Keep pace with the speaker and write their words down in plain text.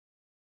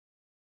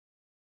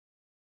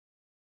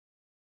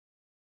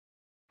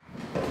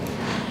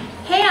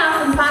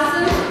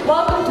classes,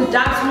 welcome to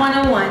Docs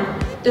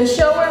 101, the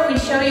show where we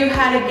show you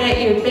how to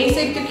get your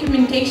basic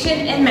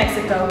documentation in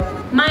Mexico.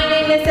 My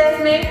name is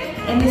Esme,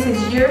 and this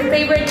is your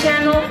favorite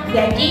channel,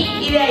 de aquí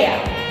y de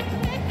allá.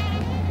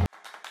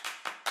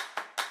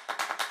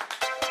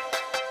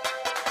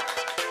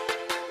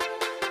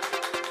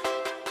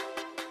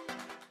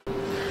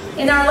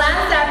 In our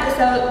last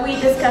episode, we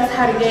discussed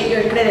how to get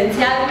your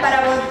credencial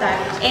para votar,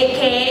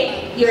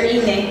 aka your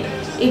INE.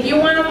 If you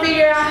want to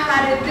figure out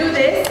how to do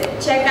this,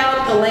 check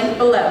out the link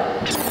below.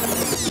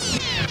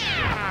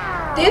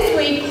 This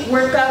week,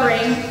 we're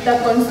covering the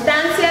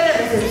Constancia de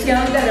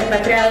Recepción de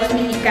Repatriados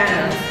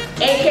Mexicanos,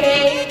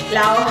 aka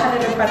la hoja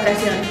de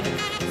repatriación.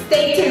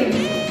 Stay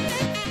tuned.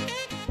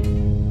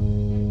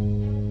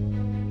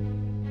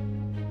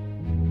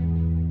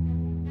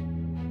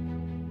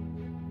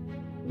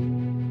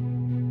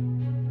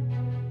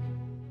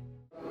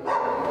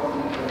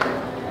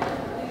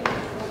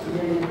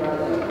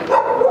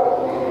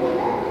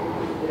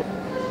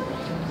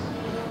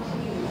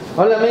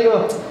 Hola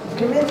amigo,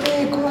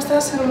 ¿cómo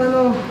estás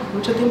hermano?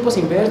 Mucho tiempo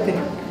sin verte.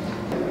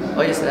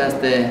 Oye,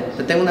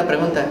 te tengo una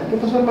pregunta. ¿Qué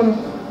pasó hermano?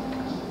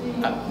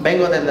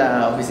 Vengo de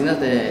la oficina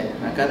de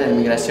acá de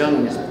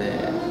migración.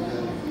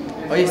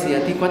 Oye, si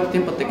a ti ¿cuánto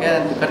tiempo te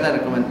queda en tu carta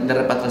de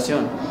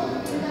repatriación?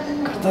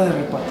 ¿Carta de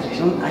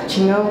repatriación? Ah,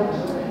 chingado.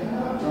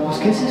 Pues,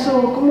 ¿qué es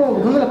eso? ¿Cómo?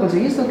 ¿Dónde la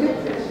conseguiste o qué?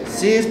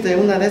 Sí,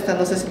 una de estas,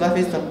 no sé si lo has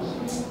visto.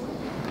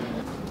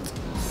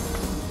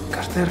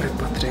 Carta de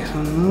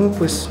repatriación, no,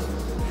 pues...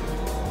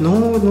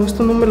 No,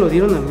 esto no me lo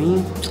dieron a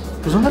mí.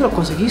 Pues, ¿dónde lo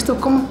conseguiste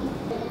o cómo?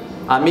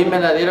 A mí me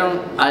la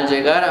dieron al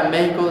llegar a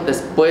México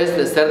después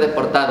de ser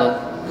deportado.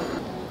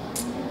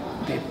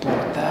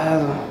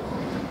 Deportado.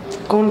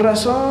 Con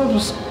razón,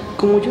 pues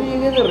como yo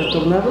llegué de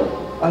retornado,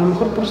 a lo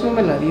mejor por eso no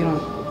me la dieron.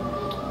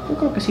 Yo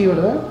creo que sí,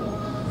 ¿verdad?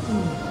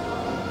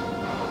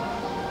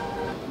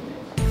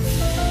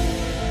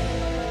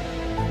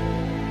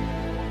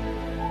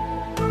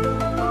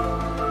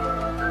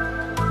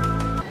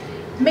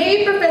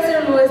 Maybe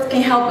Professor Lewis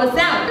can help us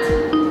out.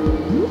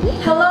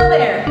 Hello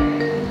there.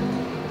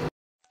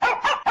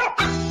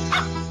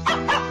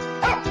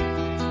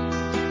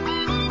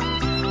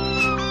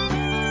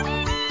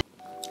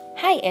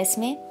 Hi,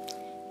 Esme.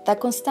 The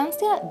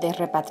Constancia de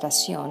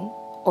Repatriación,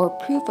 or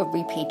proof of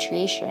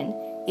repatriation,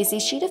 is a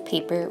sheet of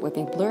paper with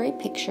a blurry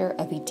picture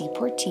of a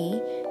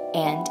deportee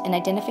and an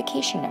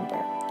identification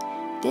number.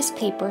 This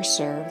paper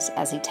serves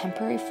as a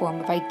temporary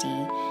form of ID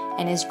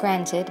and is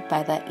granted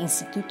by the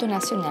Instituto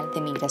Nacional de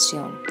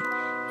Migración.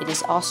 It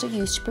is also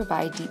used to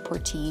provide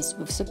deportees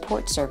with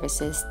support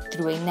services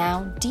through a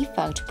now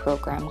defunct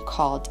program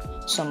called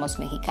Somos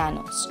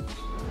Mexicanos.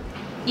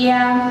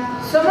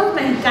 Yeah, Somos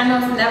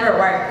Mexicanos never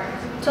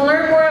worked. To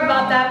learn more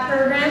about that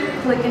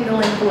program, click in the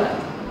link below.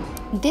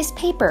 This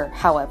paper,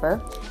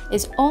 however,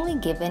 is only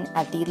given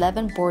at the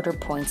 11 border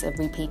points of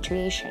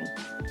repatriation.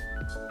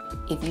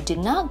 If you did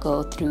not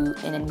go through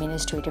an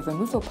administrative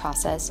removal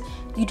process,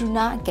 you do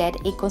not get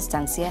a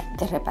Constancia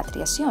de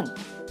Repatriación.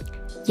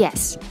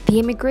 Yes, the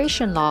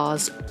immigration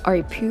laws are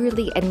a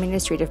purely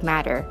administrative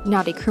matter,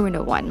 not a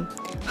criminal one.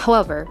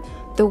 However,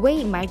 the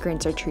way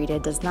migrants are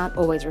treated does not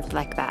always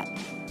reflect that.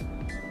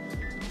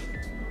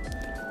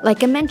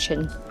 Like I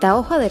mentioned, the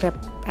hoja de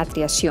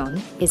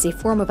repatriación is a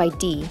form of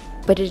ID,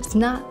 but it is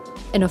not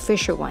an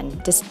official one,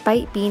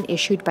 despite being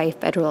issued by a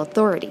federal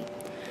authority.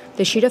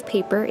 The sheet of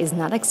paper is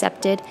not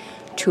accepted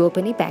to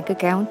open a bank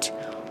account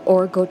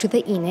or go to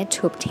the INE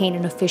to obtain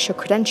an official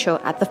credential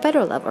at the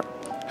federal level.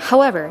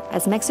 However,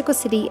 as Mexico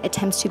City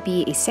attempts to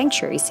be a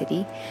sanctuary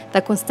city,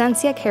 the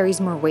Constancia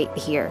carries more weight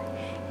here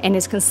and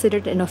is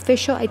considered an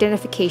official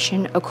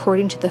identification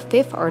according to the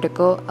 5th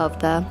article of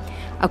the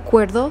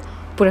Acuerdo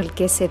por el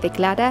que se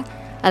declara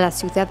a la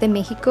Ciudad de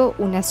México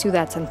una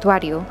ciudad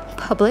santuario,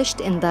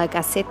 published in the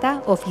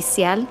Gaceta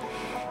Oficial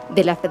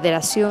de la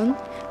Federación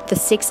the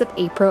 6th of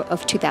April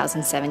of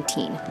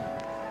 2017.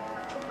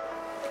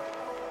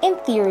 In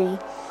theory,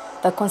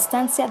 the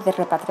Constancia de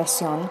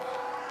Repatriación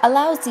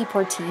allows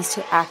deportees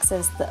to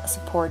access the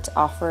support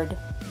offered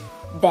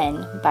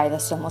then by the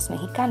Somos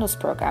Mexicanos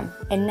program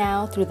and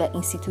now through the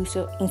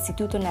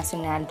Instituto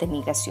Nacional de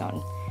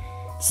Migración,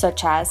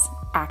 such as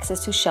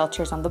access to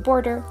shelters on the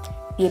border,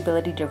 the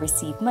ability to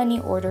receive money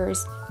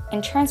orders,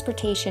 and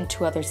transportation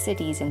to other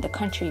cities in the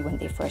country when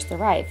they first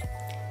arrive.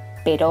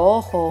 Pero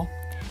ojo,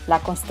 La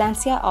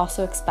Constancia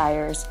also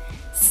expires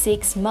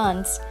 6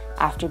 months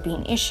after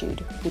being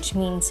issued, which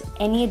means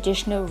any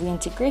additional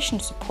reintegration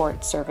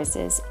support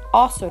services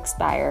also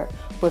expire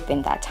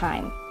within that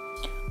time.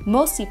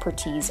 Most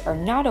deportees are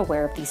not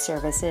aware of these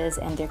services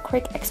and their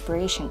quick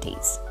expiration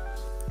dates.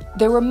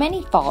 There were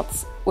many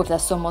faults with the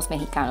Somos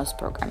Mexicanos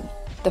program.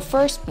 The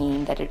first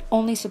being that it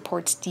only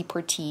supports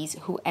deportees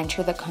who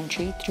enter the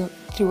country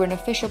through an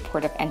official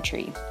port of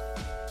entry.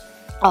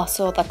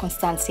 Also, the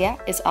Constancia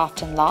is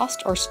often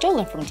lost or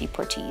stolen from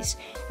deportees,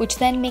 which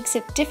then makes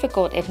it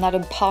difficult, if not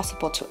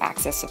impossible, to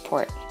access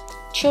support.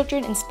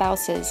 Children and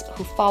spouses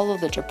who follow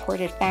the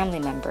deported family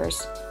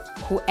members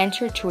who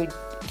enter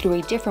through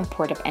a different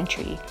port of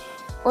entry,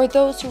 or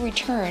those who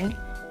return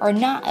are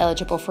not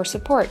eligible for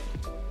support.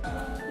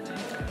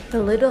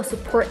 The little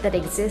support that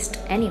exists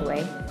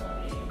anyway.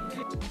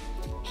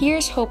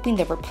 Here's hoping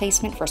the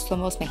replacement for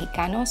Somos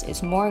Mexicanos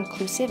is more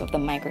inclusive of the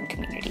migrant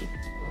community.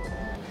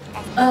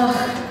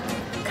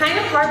 Kind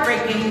of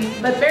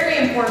heartbreaking, but very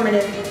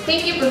informative.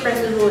 Thank you,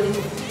 Professor Luis.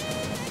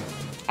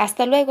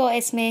 Hasta luego,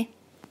 Esme.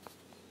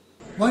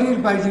 What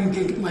if I didn't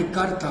get my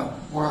carta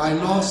or I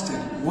lost it?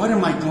 What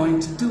am I going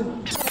to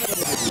do?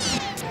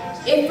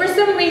 If for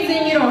some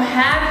reason you don't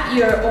have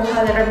your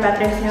Hoja de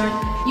Repatriación,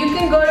 you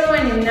can go to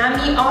an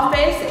INM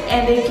office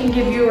and they can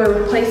give you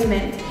a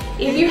replacement.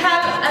 If you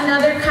have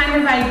another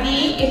kind of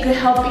ID, it could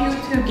help you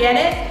to get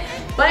it.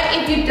 But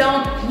if you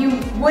don't, you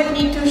would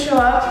need to show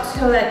up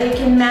so that they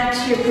can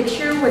match your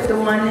picture with the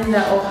one in the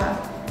hoja.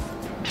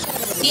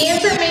 The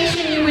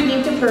information you would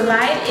need to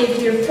provide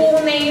is your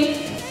full name,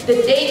 the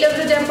date of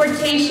the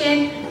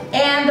deportation,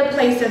 and the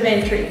place of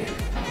entry.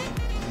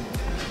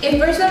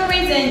 If for some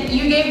reason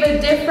you gave a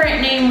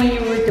different name when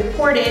you were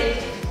deported,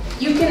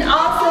 you can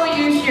also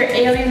use your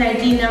alien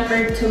ID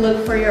number to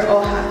look for your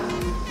hoja.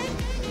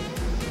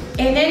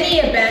 In any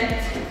event,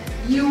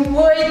 you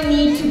would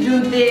need to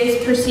do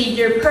this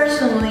procedure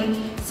personally,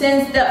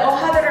 since the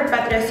Hoja de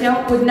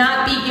Repatriación would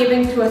not be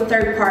given to a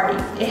third party.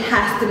 It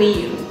has to be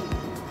you.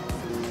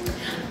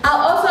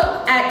 I'll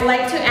also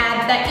like to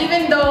add that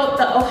even though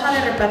the Hoja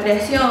de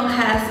Repatriación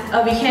has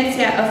a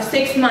vigencia of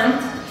 6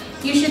 months,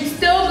 you should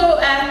still go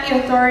ask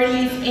the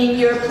authorities in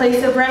your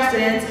place of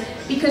residence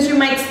because you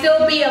might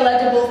still be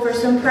eligible for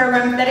some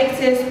programs that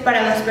exist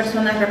para las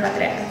personas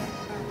repatriadas.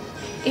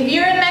 If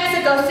you're in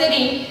Mexico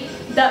City,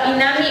 the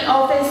INM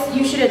office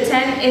you should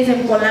attend is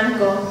in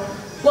Polanco.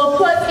 We'll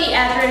put the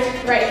address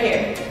right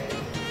here.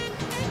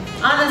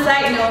 On a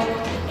side note,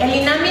 el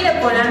INM de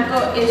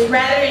Polanco is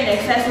rather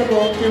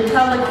inaccessible through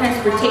public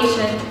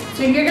transportation,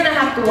 so you're gonna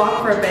have to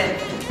walk for a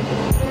bit.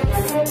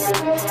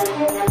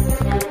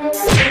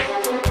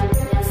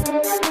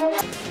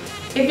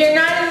 If you're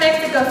not in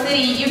Mexico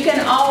City, you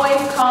can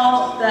always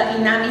call the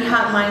INM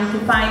hotline to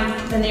find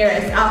the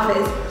nearest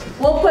office.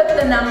 We'll put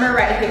the number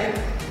right here.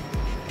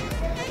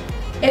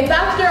 If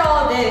after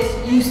all this,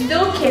 you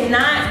still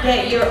cannot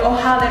get your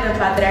Hoja de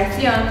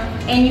Repatriación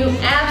and you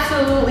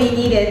absolutely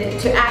need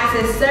it to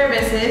access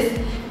services,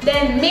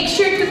 then make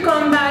sure to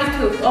come by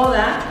to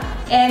Hola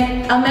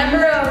and a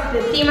member of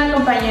the team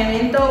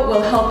acompañamiento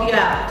will help you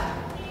out.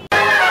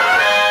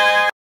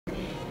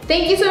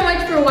 Thank you so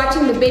much for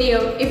watching the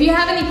video. If you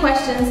have any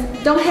questions,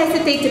 don't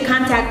hesitate to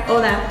contact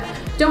Hola.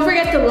 Don't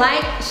forget to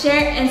like,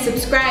 share, and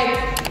subscribe.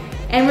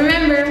 And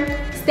remember,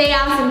 stay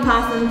awesome,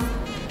 possums.